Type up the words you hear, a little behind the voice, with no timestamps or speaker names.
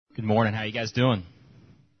Good morning. How you guys doing?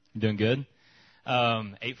 You doing good?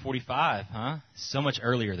 8:45, huh? So much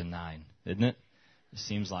earlier than 9, isn't it? It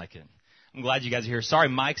seems like it. I'm glad you guys are here. Sorry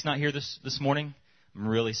Mike's not here this morning. I'm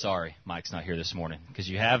really sorry Mike's not here this morning because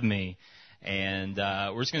you have me. And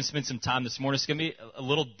we're just going to spend some time this morning. It's going to be a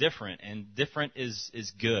little different, and different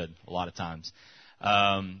is good a lot of times.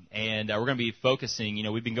 And we're going to be focusing,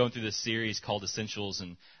 we've been going through this series called Essentials,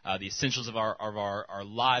 and the essentials of our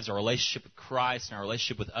lives, our relationship with Christ, and our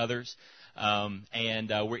relationship with others. And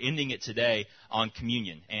we're ending it today on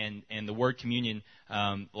communion. And the word communion,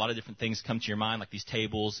 a lot of different things come to your mind, like these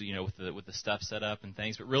tables, with the stuff set up and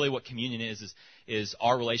things. But really what communion is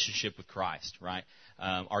our relationship with Christ, right?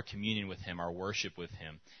 Our communion with Him, our worship with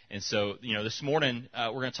Him. And so, this morning,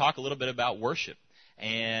 we're going to talk a little bit about worship.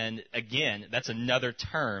 And again, that's another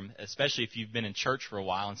term, especially if you've been in church for a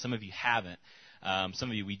while, and some of you haven't. Some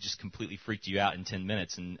of you, we just completely freaked you out in 10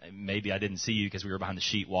 minutes, and maybe I didn't see you because we were behind the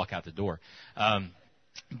sheet, walk out the door.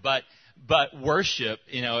 But worship,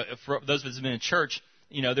 for those of us who've been in church,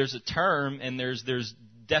 there's a term and there's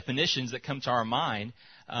definitions that come to our mind,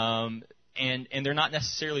 and they're not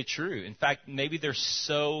necessarily true. In fact, maybe they're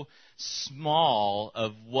so small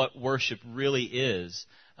of what worship really is.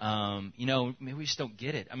 Maybe we just don't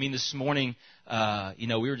get it. I mean, this morning, we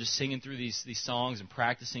were just singing through these songs and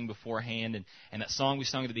practicing beforehand, and that song we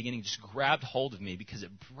sung at the beginning just grabbed hold of me because it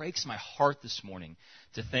breaks my heart this morning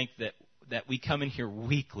to think that we come in here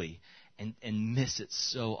weekly and miss it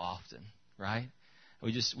so often, right?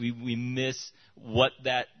 We miss what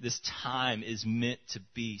this time is meant to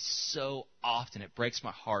be so often. It breaks my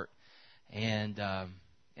heart, and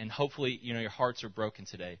hopefully, your hearts are broken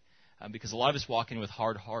today. Because a lot of us walk in with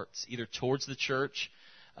hard hearts, either towards the church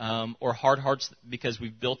or hard hearts because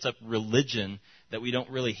we've built up religion that we don't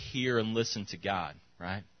really hear and listen to God,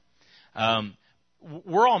 right?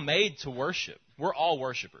 We're all made to worship. We're all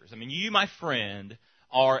worshipers. I mean, you, my friend,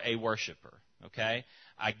 are a worshiper, okay?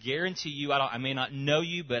 I guarantee you, I may not know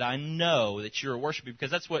you, but I know that you're a worshiper because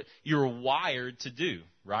that's what you're wired to do,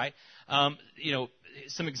 right?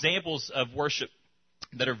 Some examples of worship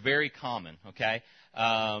that are very common, okay?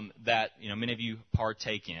 That many of you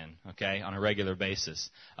partake in, okay, on a regular basis.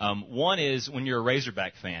 One is when you're a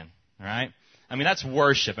Razorback fan, all right? I mean, that's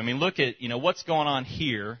worship. I mean, look at what's going on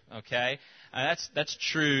here, okay? That's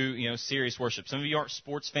true, serious worship. Some of you aren't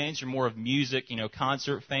sports fans; you're more of music,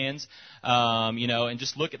 concert fans, and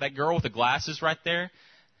just look at that girl with the glasses right there.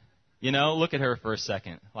 Look at her for a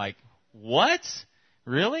second. Like, what?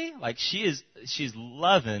 Really? Like she's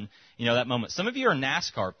loving, that moment. Some of you are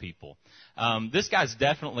NASCAR people. This guy's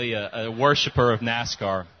definitely a worshiper of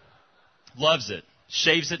NASCAR. Loves it.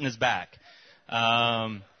 Shaves it in his back.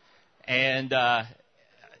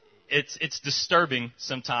 It's disturbing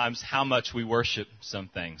sometimes how much we worship some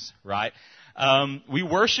things, right? We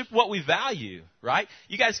worship what we value, right?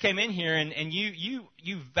 You guys came in here and you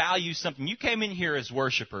value something. You came in here as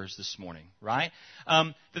worshipers this morning, right?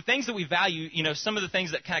 The things that we value, some of the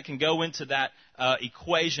things that kind of can go into that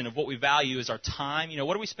equation of what we value is our time.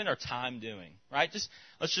 What do we spend our time doing, right?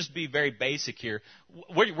 Let's just be very basic here.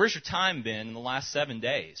 Where's your time been in the last 7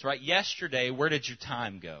 days, right? Yesterday, where did your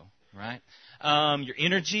time go, right? Your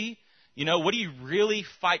energy. What do you really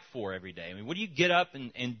fight for every day? I mean, what do you get up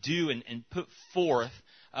and do and put forth?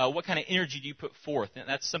 What kind of energy do you put forth? And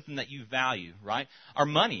that's something that you value, right? Our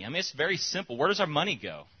money. I mean, it's very simple. Where does our money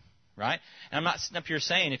go, right? And I'm not sitting up here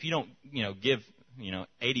saying if you don't, give,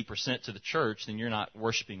 80% to the church, then you're not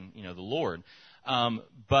worshiping, the Lord.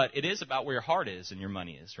 But it is about where your heart is and your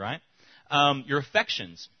money is, right? Your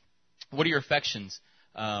affections. What do your affections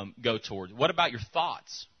go toward? What about your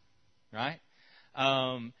thoughts, right?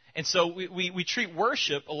 And so we treat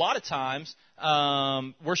worship a lot of times,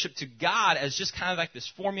 worship to God as just kind of like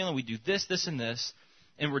this formula. We do this, and this,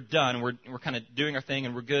 and we're done. We're kind of doing our thing,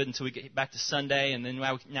 and we're good until we get back to Sunday, and then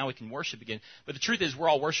now we can worship again. But the truth is, we're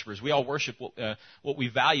all worshipers. We all worship what we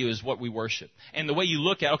value is what we worship. And the way you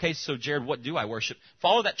look at, okay, so Jared, what do I worship?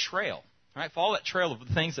 Follow that trail, right? Follow that trail of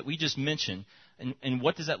the things that we just mentioned, and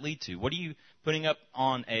what does that lead to? What are you putting up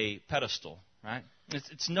on a pedestal, right?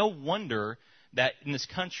 It's no wonder that in this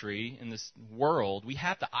country, in this world, we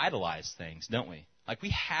have to idolize things, don't we? Like,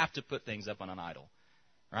 we have to put things up on an idol,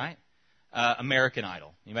 right? American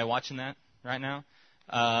Idol. Anybody watching that right now?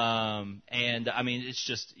 And, I mean, it's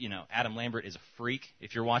just, Adam Lambert is a freak,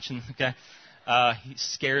 if you're watching, okay? He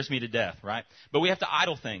scares me to death, right? But we have to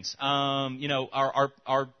idol things.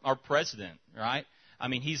 Our president, right? I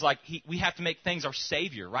mean, we have to make things our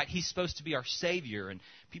Savior, right? He's supposed to be our Savior, and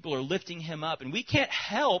people are lifting Him up. And we can't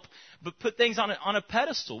help but put things on a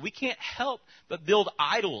pedestal. We can't help but build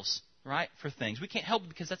idols, right, for things. We can't help it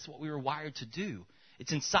because that's what we were wired to do,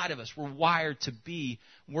 It's inside of us. We're wired to be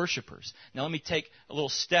worshipers. Now let me take a little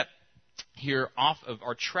step here off of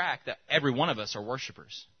our track that every one of us are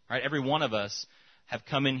worshipers. Right? Every one of us have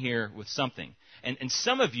come in here with something. And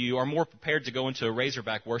some of you are more prepared to go into a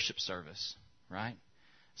Razorback worship service, right?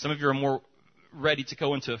 Some of you are more ready to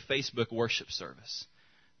go into a Facebook worship service.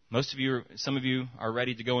 Some of you are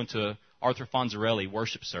ready to go into a Arthur Fonzarelli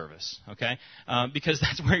worship service, okay? Because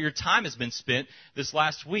that's where your time has been spent this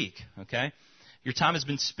last week, okay? Your time has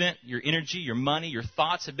been spent, your energy, your money, your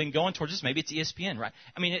thoughts have been going towards this. Maybe it's ESPN, right?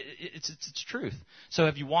 I mean, it's truth. So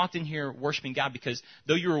have you walked in here worshiping God? Because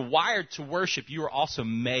though you were wired to worship, you were also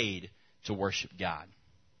made to worship God.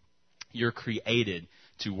 You're created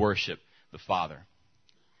to worship the Father.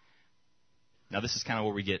 Now, this is kind of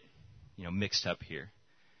where we get, mixed up here.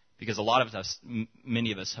 Because a lot of us,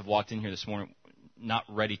 many of us have walked in here this morning not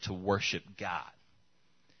ready to worship God.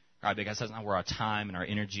 Right? Because that's not where our time and our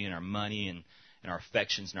energy and our money and our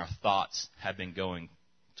affections and our thoughts have been going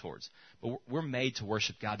towards. But we're made to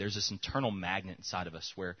worship God. There's this internal magnet inside of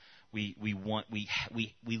us where we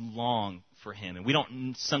long for Him. And we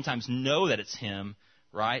don't sometimes know that it's Him,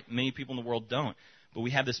 right? Many people in the world don't. But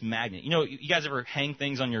we have this magnet. You guys ever hang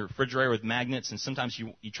things on your refrigerator with magnets, and sometimes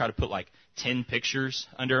you try to put like 10 pictures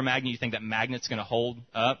under a magnet. You think that magnet's going to hold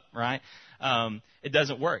up, right? It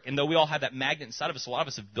doesn't work. And though we all have that magnet inside of us, a lot of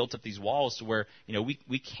us have built up these walls to where,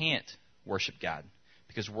 we can't worship God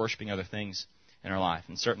because we're worshiping other things in our life.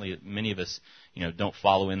 And certainly many of us, don't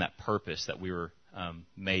follow in that purpose that we were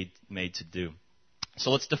made to do. So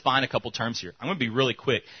let's define a couple terms here. I'm going to be really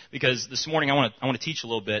quick because this morning I want to teach a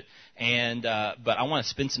little bit, but I want to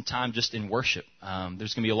spend some time just in worship.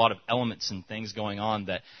 There's going to be a lot of elements and things going on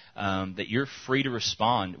that you're free to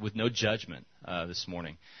respond with no judgment this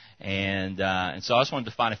morning. And so I just want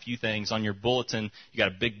to define a few things. On your bulletin, you got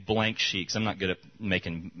a big blank sheet because I'm not good at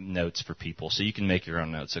making notes for people, so you can make your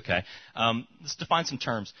own notes, okay? Let's define some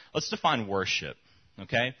terms. Let's define worship.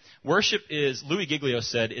 Okay? Worship is, Louis Giglio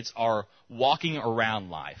said, it's our walking around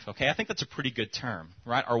life. Okay? I think that's a pretty good term,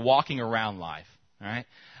 right? Our walking around life, right?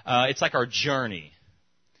 It's like our journey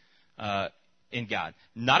in God.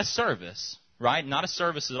 Not a service, right? Not a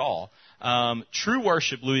service at all. True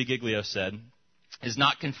worship, Louis Giglio said, is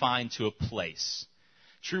not confined to a place.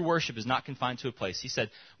 True worship is not confined to a place. He said,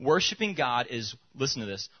 worshiping God is, listen to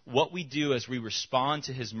this, what we do as we respond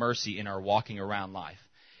to His mercy in our walking around life.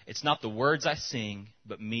 It's not the words I sing,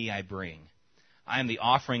 but me I bring. I am the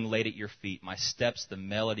offering laid at your feet, my steps the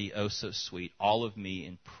melody oh so sweet, all of me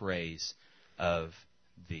in praise of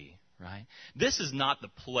Thee. Right? This is not the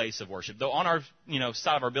place of worship. Though on our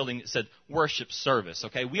side of our building it said worship service.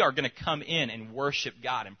 Okay, we are going to come in and worship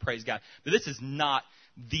God and praise God, but this is not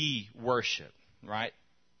the worship, right?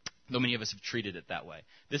 Though many of us have treated it that way.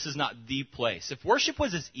 This is not the place. If worship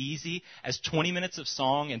was as easy as 20 minutes of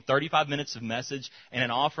song and 35 minutes of message and an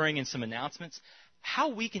offering and some announcements,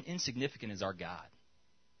 how weak and insignificant is our God?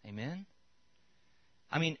 Amen?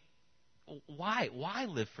 I mean, why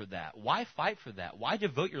live for that? Why fight for that? Why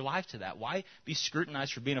devote your life to that? Why be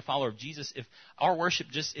scrutinized for being a follower of Jesus if our worship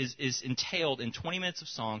just is entailed in 20 minutes of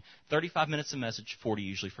song, 35 minutes of message, 40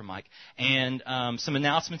 usually for Mike, and some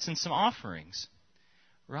announcements and some offerings?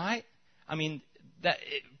 Right? I mean,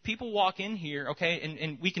 people walk in here, okay,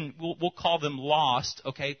 and we'll call them lost,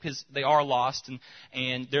 okay, because they are lost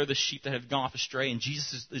and they're the sheep that have gone off astray, and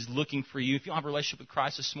Jesus is looking for you. If you don't have a relationship with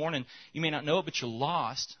Christ this morning, you may not know it, but you're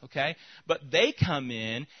lost, okay? But they come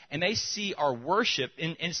in and they see our worship,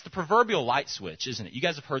 and it's the proverbial light switch, isn't it? You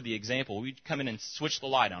guys have heard the example. We come in and switch the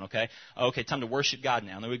light on, okay? Okay, time to worship God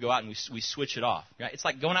now. And then we go out and we switch it off, right? It's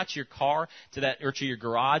like going out to your car or to your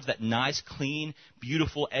garage, that nice, clean,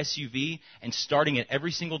 beautiful SUV, and starting it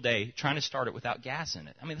every single day, trying to start it without gas in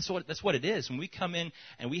it. I mean, that's what it is. When we come in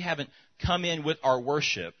and we haven't come in with our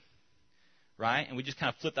worship, right, and we just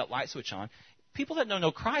kind of flip that light switch on, people that don't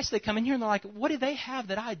know Christ, they come in here and they're like, what do they have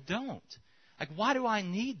that I don't? Like, why do I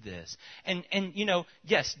need this? And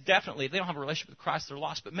yes, definitely, if they don't have a relationship with Christ, they're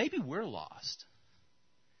lost, but maybe we're lost.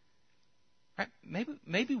 Right?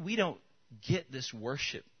 Maybe we don't get this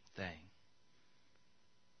worship thing.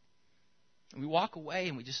 We walk away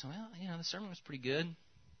and we just say, well, the sermon was pretty good.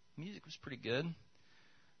 The music was pretty good.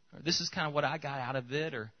 Or this is kind of what I got out of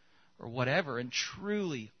it, or whatever. And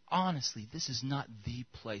truly, honestly, this is not the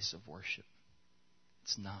place of worship.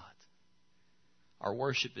 It's not. Our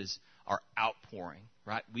worship is our outpouring,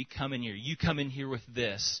 right? We come in here. You come in here with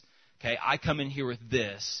this. Okay, I come in here with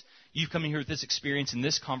this. You come in here with this experience and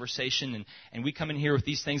this conversation, and we come in here with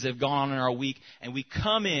these things that have gone on in our week, and we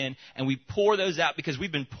come in and we pour those out because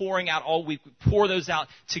we've been pouring out all week. We pour those out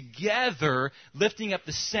together, lifting up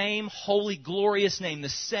the same holy, glorious name, the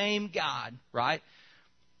same God, right?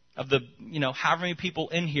 of the, however many people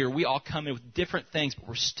in here, we all come in with different things, but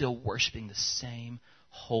we're still worshiping the same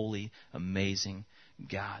holy, amazing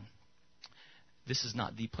God. This is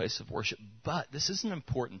not the place of worship, but this is an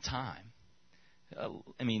important time.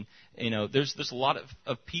 There's a lot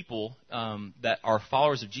of people that are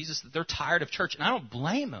followers of Jesus that they're tired of church, and I don't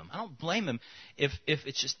blame them. I don't blame them if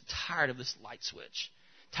it's just tired of this light switch,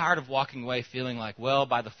 tired of walking away feeling like, well,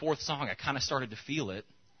 by the fourth song, I kind of started to feel it,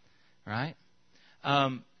 right?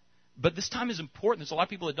 But this time is important. There's a lot of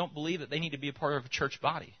people that don't believe that they need to be a part of a church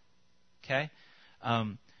body. Okay,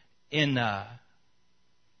 in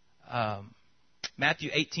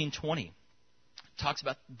Matthew 18:20. Talks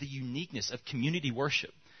about the uniqueness of community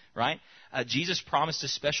worship, right? Jesus promised a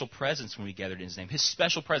special presence when we gathered in His name. His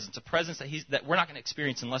special presence, a presence that we're not going to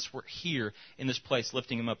experience unless we're here in this place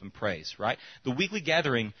lifting Him up in praise, right? The weekly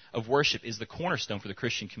gathering of worship is the cornerstone for the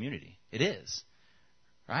Christian community. It is,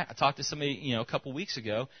 right? I talked to somebody, a couple weeks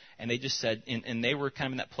ago, and they just said, and they were kind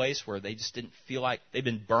of in that place where they just didn't feel like they'd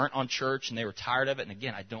been burnt on church and they were tired of it. And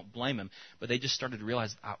again, I don't blame them, but they just started to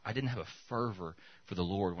realize I didn't have a fervor for the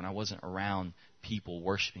Lord when I wasn't around people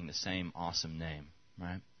worshiping the same awesome name,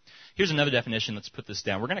 right? Here's another definition. Let's put this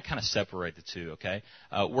down. We're going to kind of separate the two, okay?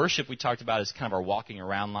 Worship, we talked about, is kind of our walking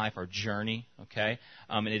around life, our journey, okay?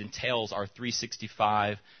 And it entails our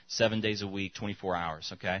 365, 7 days a week, 24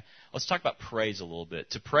 hours, okay? Let's talk about praise a little bit.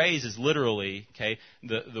 To praise is literally, okay,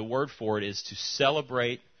 the word for it is to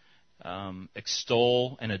celebrate,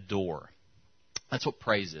 extol, and adore. That's what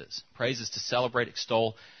praise is. Praise is to celebrate,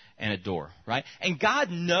 extol, and adore, right? And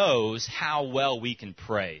God knows how well we can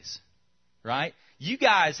praise, right? You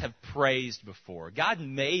guys have praised before. God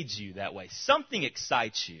made you that way. Something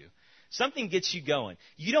excites you. Something gets you going.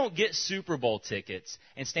 You don't get Super Bowl tickets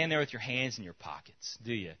and stand there with your hands in your pockets,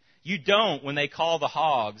 do you? You don't when they call the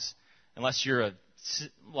Hogs, unless you're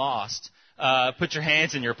lost, put your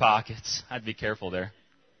hands in your pockets. I'd be careful there.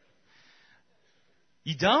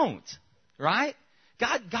 You don't, right?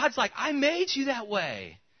 God's like, I made you that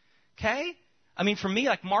way. Okay? For me,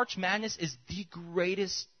 like March Madness is the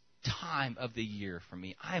greatest time of the year for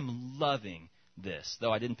me. I am loving this,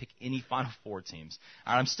 though I didn't pick any Final Four teams.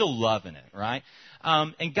 I'm still loving it, right?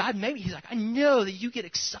 And God made me. He's like, I know that you get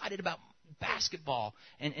excited about basketball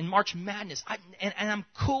and March Madness, and I'm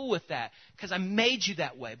cool with that because I made you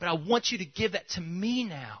that way. But I want you to give that to me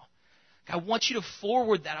now. I want you to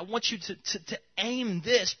forward that. I want you to aim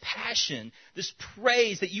this passion, this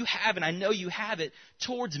praise that you have, and I know you have it,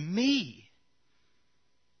 towards me.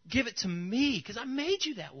 Give it to me, because I made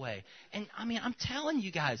you that way. And, I'm telling you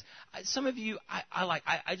guys, some of you,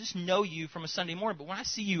 I just know you from a Sunday morning, but when I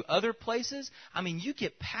see you other places, you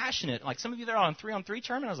get passionate. Like some of you there on 3-on-3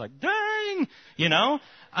 tournament, I was like, dang!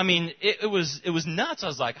 It was nuts. I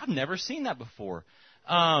was like, I've never seen that before.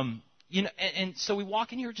 And so we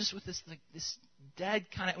walk in here just with this dead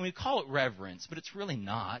kind of, and we call it reverence, but it's really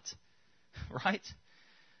not, right?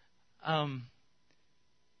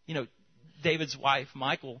 David's wife,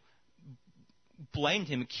 Michal, blamed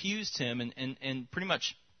him, accused him, and pretty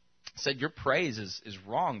much said, your praise is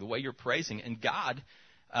wrong, the way you're praising. And God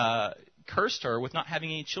cursed her with not having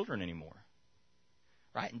any children anymore,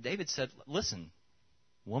 right? And David said, listen,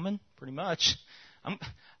 woman, pretty much,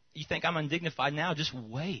 you think I'm undignified now? Just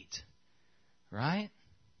wait. Right?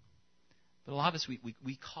 But a lot of us,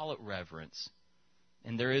 we call it reverence.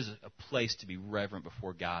 And there is a place to be reverent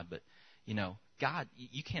before God. But, God,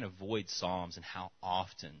 you can't avoid Psalms and how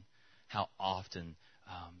often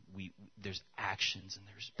there's actions and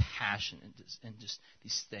there's passion and just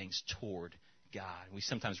these things toward God. We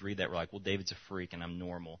sometimes read that, we're like, well, David's a freak and I'm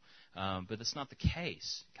normal. But that's not the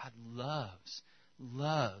case. God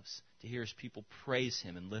loves to hear His people praise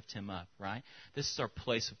Him and lift Him up, right? This is our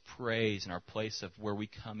place of praise and our place of where we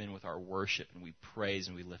come in with our worship and we praise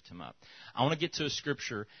and we lift Him up. I want to get to a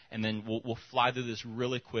scripture and then we'll fly through this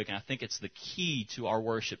really quick, and I think it's the key to our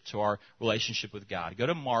worship, to our relationship with God. Go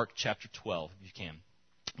to Mark chapter 12 if you can.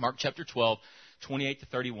 Mark chapter 12, 28 to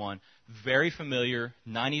 31. Very familiar.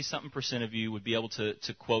 90-something% of you would be able to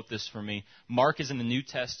quote this for me. Mark is in the New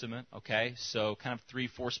Testament, okay? So kind of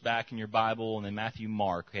 3/4 back in your Bible, and then Matthew,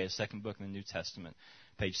 Mark, okay? The second book in the New Testament,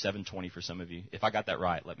 page 720 for some of you. If I got that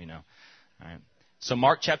right, let me know. All right. So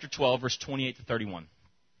Mark chapter 12, verse 28 to 31.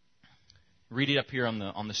 Read it up here on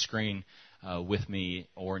the screen with me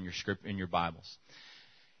or in your script in your Bibles.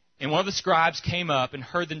 And one of the scribes came up and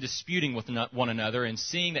heard them disputing with one another, and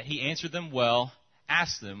seeing that he answered them well,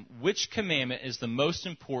 asked them, which commandment is the most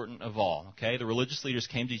important of all? Okay, the religious leaders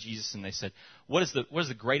came to Jesus and they said, what is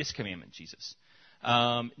the greatest commandment, Jesus?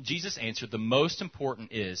 Jesus answered, the most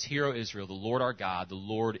important is, Hear, O Israel, the Lord our God, the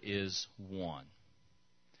Lord is one.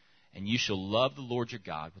 And you shall love the Lord your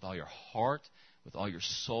God with all your heart, with all your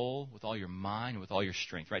soul, with all your mind, and with all your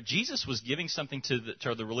strength. Right? Jesus was giving something to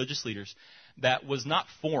the religious leaders that was not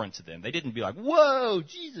foreign to them. They didn't be like, whoa,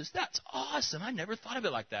 Jesus, that's awesome. I never thought of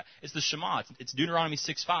it like that. It's the Shema. It's Deuteronomy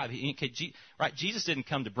 6:5. Right? Jesus didn't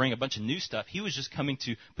come to bring a bunch of new stuff. He was just coming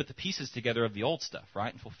to put the pieces together of the old stuff,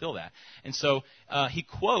 right, and fulfill that. And so he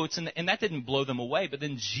quotes, and that didn't blow them away. But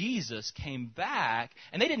then Jesus came back,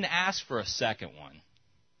 and they didn't ask for a second one.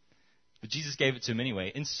 But Jesus gave it to them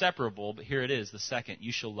anyway. Inseparable, but here it is, the second.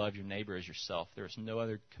 You shall love your neighbor as yourself. There is no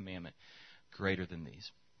other commandment greater than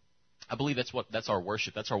these. I believe that's our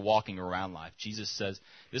worship. That's our walking around life. Jesus says,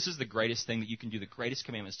 this is the greatest thing that you can do. The greatest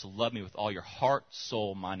commandment is to love me with all your heart,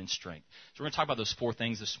 soul, mind, and strength. So we're going to talk about those four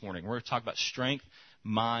things this morning. We're going to talk about strength,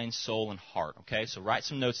 mind, soul, and heart. Okay, so write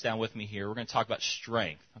some notes down with me here. We're going to talk about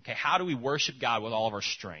strength. Okay, how do we worship God with all of our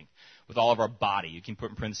strength? With all of our body. You can put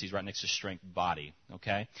in parentheses right next to strength, body.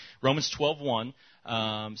 Okay? Romans 12:1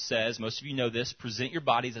 says, most of you know this, present your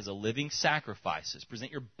bodies as a living sacrifices.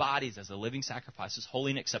 Present your bodies as a living sacrifices,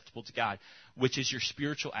 holy and acceptable to God, which is your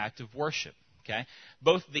spiritual act of worship. Okay?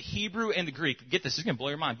 Both the Hebrew and the Greek, get this is going to blow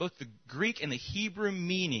your mind. Both the Greek and the Hebrew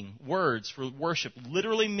meaning, words for worship,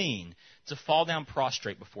 literally mean to fall down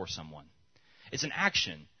prostrate before someone. It's an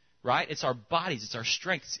action. Right? It's our bodies. It's our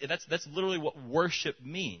strength. That's literally what worship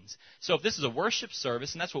means. So if this is a worship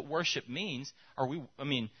service and that's what worship means, are we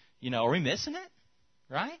missing it?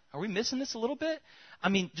 Right? Are we missing this a little bit? I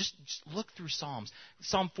mean, just look through Psalms.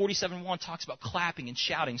 Psalm 47:1 talks about clapping and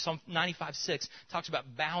shouting. Psalm 95:6 talks about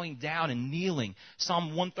bowing down and kneeling. Psalm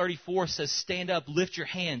 134 says stand up, lift your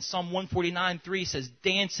hands. Psalm 149:3 says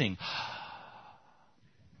dancing.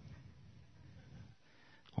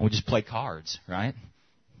 We just play cards, right?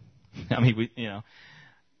 I mean,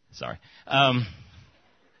 sorry.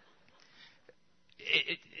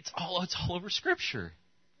 It's all over Scripture,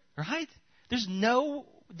 right? There's no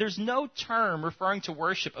term referring to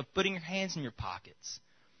worship of putting your hands in your pockets.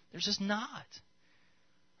 There's just not,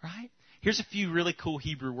 right? Here's a few really cool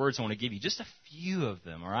Hebrew words I want to give you, just a few of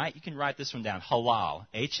them, all right? You can write this one down. Halal,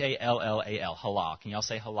 H-A-L-L-A-L, halal. Can y'all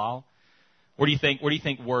say halal? Where do you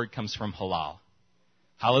think word comes from, halal?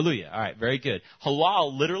 Hallelujah. All right, very good.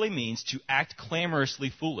 Halal literally means to act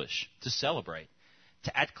clamorously foolish, to celebrate.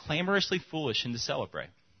 To act clamorously foolish and to celebrate,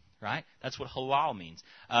 right? That's what halal means.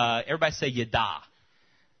 Everybody say yada.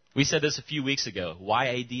 We said this a few weeks ago,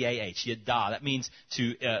 Y-A-D-A-H, yada. That means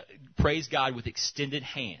to praise God with extended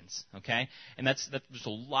hands, okay? And there's a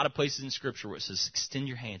lot of places in Scripture where it says extend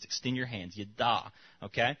your hands, yada,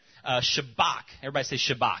 okay? Shabak. Everybody say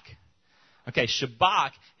shabak. Okay,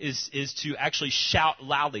 Shabak is to actually shout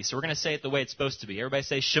loudly. So we're going to say it the way it's supposed to be. Everybody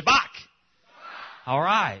say Shabak. All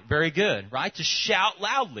right, very good, right? To shout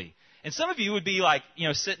loudly. And some of you would be like,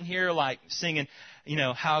 sitting here like singing,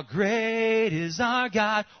 how great is our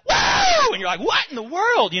God. Woo! And you're like, what in the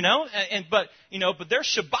world, But they're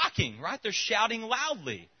Shabaking, right? They're shouting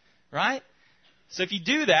loudly, right? So if you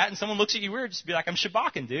do that and someone looks at you weird, just be like, I'm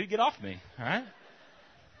Shabaking, dude. Get off me, all right?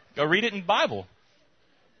 Go read it in the Bible.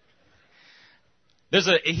 There's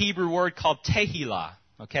a Hebrew word called tehillah,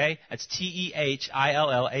 okay? That's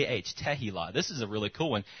T-E-H-I-L-L-A-H, tehillah. This is a really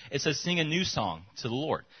cool one. It says sing a new song to the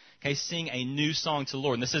Lord. Okay, sing a new song to the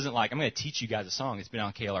Lord. And this isn't like, I'm going to teach you guys a song. It's been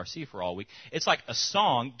on KLRC for all week. It's like a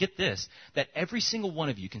song, get this, that every single one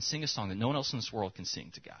of you can sing a song that no one else in this world can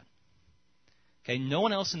sing to God. Okay, no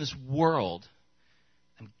one else in this world,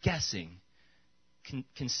 I'm guessing,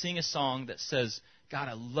 can sing a song that says, God,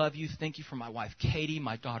 I love you. Thank you for my wife, Katie,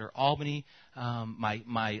 my daughter, Albany,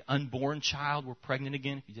 my unborn child. We're pregnant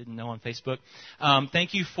again, if you didn't know on Facebook.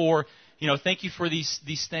 Thank you for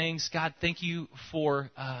these things. God, thank you for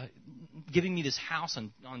giving me this house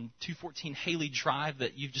on 214 Haley Drive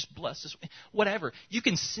that you've just blessed us with. Whatever. You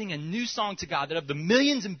can sing a new song to God that of the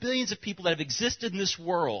millions and billions of people that have existed in this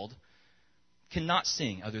world cannot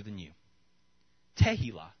sing other than you.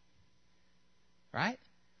 Tehillah. Right?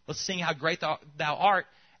 Let's sing how great thou art,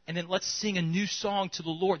 and then let's sing a new song to the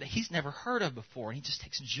Lord that He's never heard of before, and He just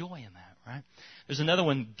takes joy in that, right? There's another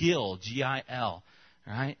one, Gil, G-I-L,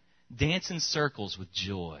 right? Dance in circles with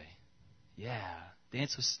joy. Yeah,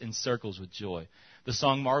 dance in circles with joy. The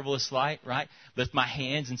song Marvelous Light, right? Lift my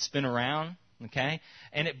hands and spin around, okay?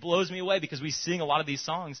 And it blows me away because we sing a lot of these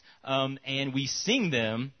songs, and we sing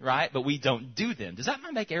them, right, but we don't do them. Does that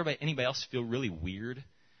make anybody else feel really weird?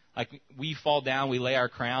 Like we fall down, we lay our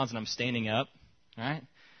crowns, and I'm standing up, right?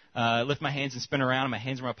 Lift my hands and spin around, and my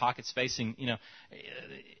hands are in my pockets facing,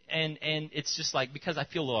 and it's just like, because I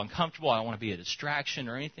feel a little uncomfortable, I don't want to be a distraction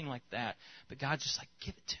or anything like that. But God's just like,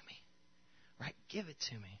 give it to me, right? Give it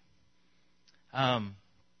to me.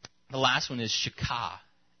 The last one is shakah,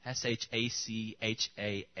 S-H-A-C-H-A-H.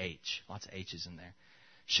 Lots of H's in there.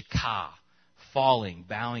 Shakah, falling,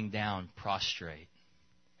 bowing down, prostrate.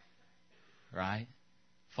 Right?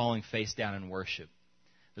 Falling face down in worship.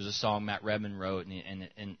 There's a song Matt Redman wrote, and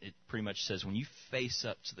it pretty much says, when you face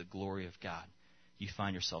up to the glory of God, you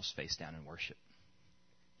find yourselves face down in worship.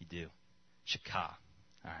 You do. Shakah.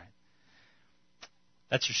 All right.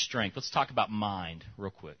 That's your strength. Let's talk about mind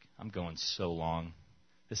real quick. I'm going so long.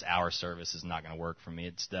 This hour service is not going to work for me.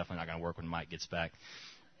 It's definitely not going to work when Mike gets back.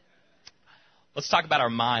 Let's talk about our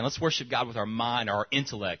mind. Let's worship God with our mind, our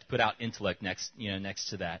intellect. Put out intellect next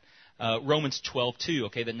to that. Romans 12:2.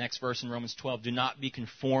 Okay, the next verse in Romans 12. Do not be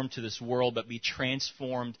conformed to this world, but be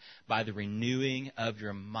transformed by the renewing of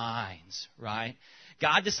your minds. Right?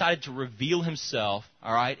 God decided to reveal himself,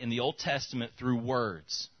 all right, in the Old Testament through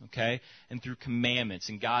words, okay, and through commandments.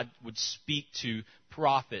 And God would speak to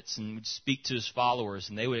prophets and would speak to his followers,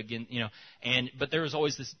 and they would again, but there was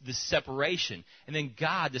always this separation. And then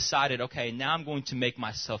God decided, okay, now I'm going to make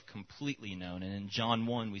myself completely known. And in John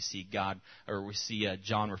 1, we see John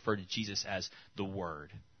refer to Jesus as the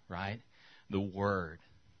Word, right? The Word.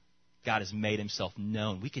 God has made himself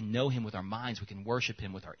known. We can know him with our minds. We can worship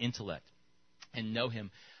him with our intellect. And know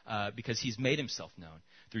him because he's made himself known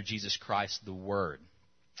through Jesus Christ, the Word.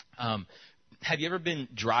 Have you ever been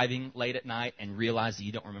driving late at night and realized that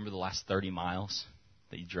you don't remember the last 30 miles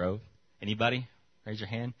that you drove? Anybody? Raise your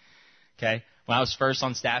hand. Okay. When I was first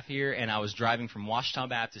on staff here and I was driving from Washington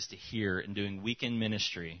Baptist to here and doing weekend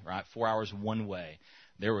ministry, right, 4 hours one way,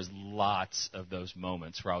 there was lots of those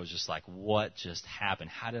moments where I was just like, what just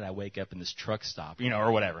happened? How did I wake up in this truck stop?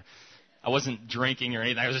 Or whatever. I wasn't drinking or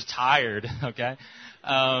anything. I was just tired, okay?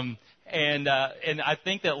 And I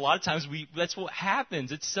think that a lot of times that's what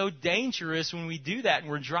happens. It's so dangerous when we do that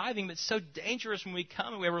and we're driving, but it's so dangerous when we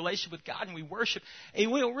come and we have a relationship with God and we worship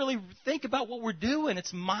and we don't really think about what we're doing.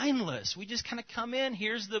 It's mindless. We just kind of come in,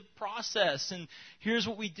 here's the process, and here's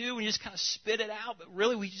what we do, and we just kind of spit it out, but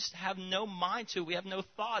really we just have no mind to it. We have no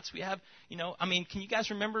thoughts. We have, can you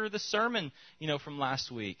guys remember the sermon, from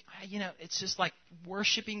last week? It's just like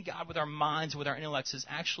worshiping God with our minds, with our intellects is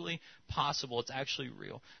actually possible. It's actually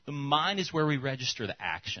real. The mind is where we register the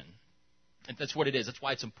action. And that's what it is. That's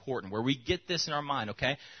why it's important. Where we get this in our mind,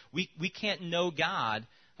 okay? We can't know God,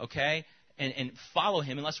 okay, and follow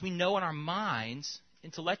him unless we know in our minds,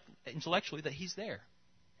 intellectually, that he's there.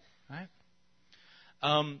 Right?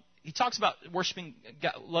 He talks about worshiping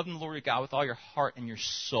God, loving the Lord your God with all your heart and your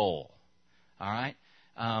soul. All right?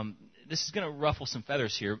 This is going to ruffle some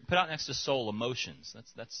feathers here. Put out next to soul, emotions.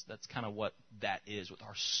 That's kind of what that is with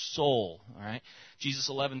our soul. All right. Jesus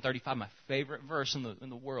 11:35, my favorite verse in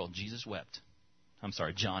the world. Jesus wept. I'm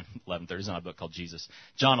sorry, John 11:30. There's not a book called Jesus.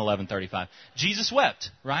 John 11:35. Jesus wept.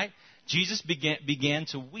 Right. Jesus began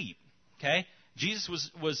to weep. Okay. Jesus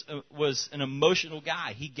was an emotional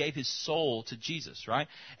guy. He gave his soul to Jesus. Right.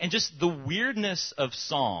 And just the weirdness of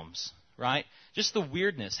Psalms. Right. Just the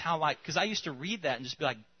weirdness. Because I used to read that and just be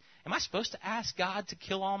like, am I supposed to ask God to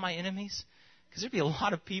kill all my enemies? Because there'd be a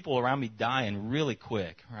lot of people around me dying really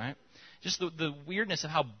quick, right? Just the weirdness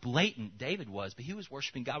of how blatant David was, but he was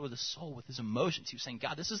worshiping God with his soul, with his emotions. He was saying,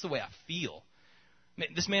 God, this is the way I feel.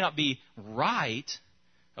 This may not be right,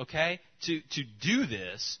 okay, to do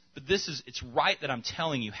this, but it's right that I'm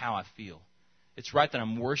telling you how I feel. It's right that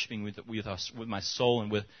I'm worshiping with my soul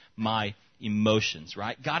and with my emotions,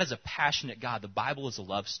 right? God is a passionate God. The Bible is a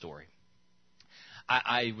love story.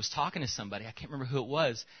 I was talking to somebody, I can't remember who it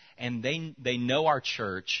was, and they know our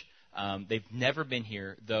church. They've never been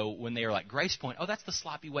here, though when they were like, Grace Point, oh, that's the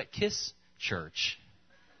Sloppy Wet Kiss church,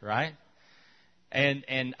 right?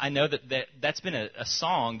 And I know that's been a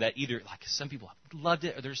song that either, like, some people loved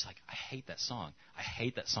it, or they're just like, I hate that song. I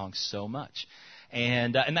hate that song so much.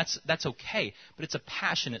 And that's okay, but it's a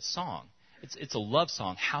passionate song. It's a love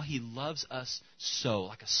song, how he loves us so,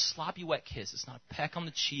 like a sloppy wet kiss. It's not a peck on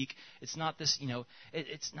the cheek. It's not this,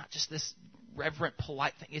 it's not just this reverent,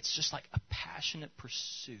 polite thing. It's just like a passionate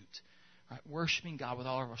pursuit, right? Worshiping God with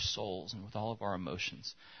all of our souls and with all of our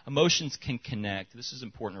emotions. Emotions can connect. This is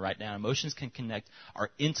important to write down. Emotions can connect our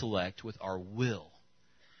intellect with our will.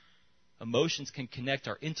 Emotions can connect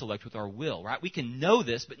our intellect with our will, right? We can know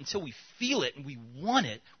this, but until we feel it and we want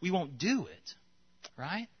it, we won't do it,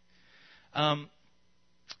 right? When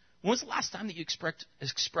was the last time that you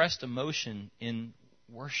expressed emotion in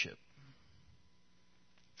worship?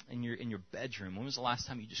 In your bedroom? When was the last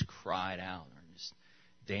time you just cried out or just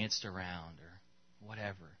danced around or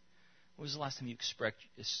whatever? When was the last time you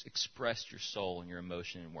expressed your soul and your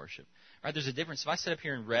emotion in worship? Right? There's a difference. If I sit up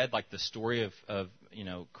here and read like the story of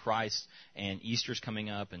Christ and Easter's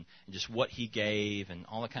coming up and just what he gave and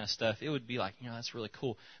all that kind of stuff, it would be like, that's really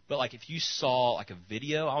cool. But like if you saw like a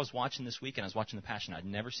video I was watching this week, and I was watching The Passion. I'd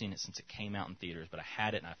never seen it since it came out in theaters, but I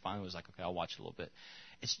had it and I finally was like, okay, I'll watch it a little bit.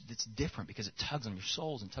 It's different because it tugs on your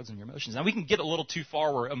souls and tugs on your emotions. Now we can get a little too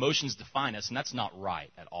far where emotions define us, and that's not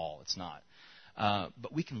right at all. It's not.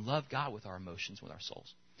 But we can love God with our emotions, with our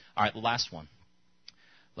souls. All right, the last one.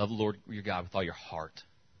 Love the Lord your God with all your heart.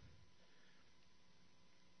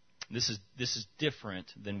 This is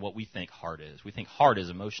different than what we think heart is. We think heart is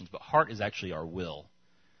emotions, but heart is actually our will.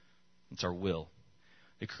 It's our will.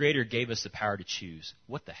 The Creator gave us the power to choose.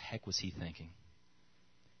 What the heck was he thinking?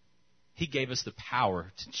 He gave us the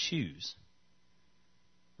power to choose.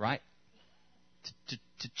 Right?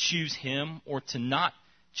 To choose him or to not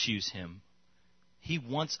choose him. He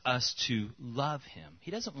wants us to love him.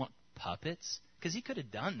 He doesn't want puppets, because he could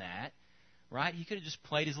have done that, right? He could have just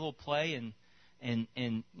played his little play and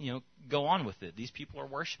go on with it. These people are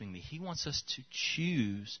worshiping me. He wants us to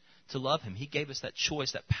choose to love him. He gave us that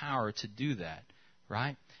choice, that power to do that,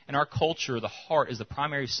 right? In our culture, the heart is the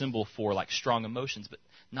primary symbol for like strong emotions, but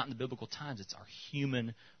not in the biblical times. It's our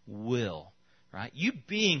human will. Right? You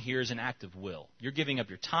being here is an act of will. You're giving up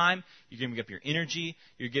your time. You're giving up your energy.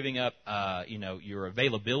 You're giving up, your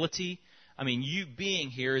availability. I mean, you being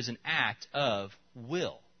here is an act of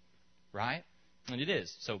will, right? And it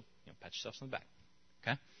is. So, pat yourself on the back.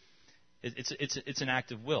 Okay? It's an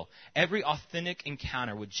act of will. Every authentic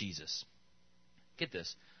encounter with Jesus, get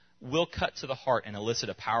this, will cut to the heart and elicit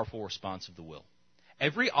a powerful response of the will.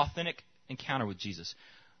 Every authentic encounter with Jesus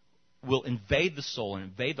will invade the soul and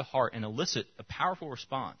invade the heart and elicit a powerful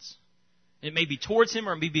response. It may be towards him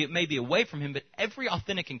or it may be away from him, but every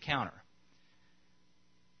authentic encounter.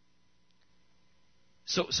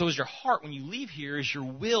 So is your heart, when you leave here, is your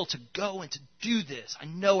will to go and to do this? I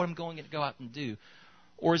know what I'm going to go out and do.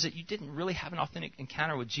 Or is it you didn't really have an authentic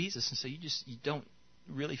encounter with Jesus, and so you don't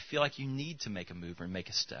really feel like you need to make a move or make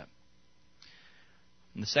a step?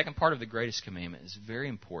 And the second part of the greatest commandment is very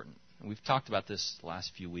important. And we've talked about this the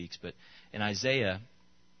last few weeks, but in Isaiah,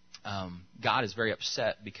 God is very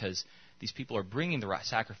upset because these people are bringing the right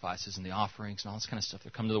sacrifices and the offerings and all this kind of stuff.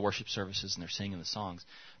 They're coming to the worship services and they're singing the songs,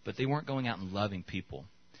 but they weren't going out and loving people.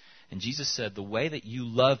 And Jesus said, the way that you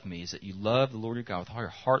love me is that you love the Lord your God with all your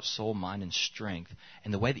heart, soul, mind, and strength.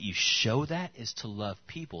 And the way that you show that is to love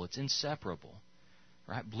people. It's inseparable.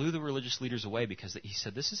 Right? Blew the religious leaders away because he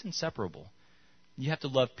said, this is inseparable. You have to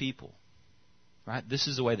love people. Right? This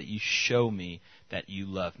is the way that you show me that you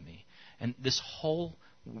love me. And this whole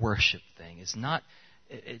worship thing is not,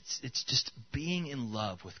 it's just being in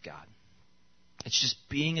love with God. It's just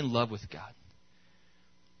being in love with God.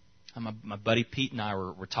 My buddy Pete and I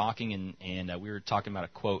were talking, and we were talking about a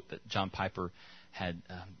quote that John Piper had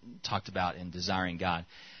talked about in Desiring God.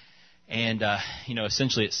 And,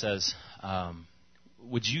 essentially it says,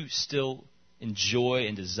 would you still enjoy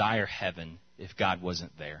and desire heaven if God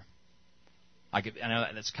wasn't there? I know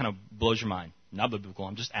that's kind of blows your mind. Not biblical.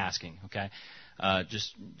 I'm just asking. Okay,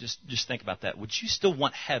 just think about that. Would you still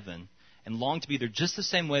want heaven and long to be there just the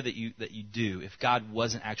same way that you do if God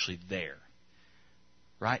wasn't actually there?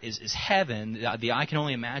 Right? Is heaven the I Can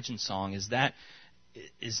Only Imagine song? Is that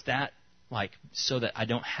like so that I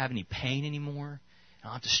don't have any pain anymore? I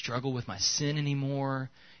don't have to struggle with my sin anymore.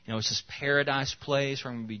 It's this paradise place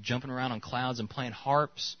where I'm going to be jumping around on clouds and playing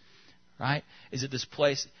harps. Right? Is it this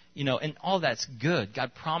place, and all that's good.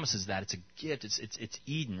 God promises that. It's a gift. It's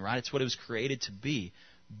Eden, right? It's what it was created to be.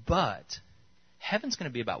 But heaven's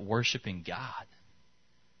going to be about worshiping God.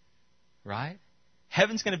 Right?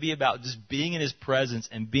 Heaven's going to be about just being in his presence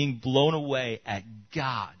and being blown away at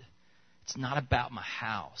God. It's not about my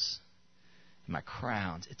house and my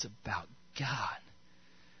crowns. It's about God.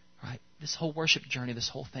 Right? This whole worship journey, this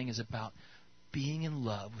whole thing is about being in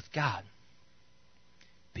love with God.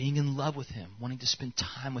 Being in love with him, wanting to spend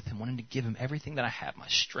time with him, wanting to give him everything that I have, my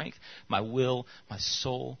strength, my will, my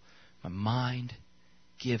soul, my mind.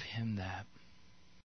 Give him that.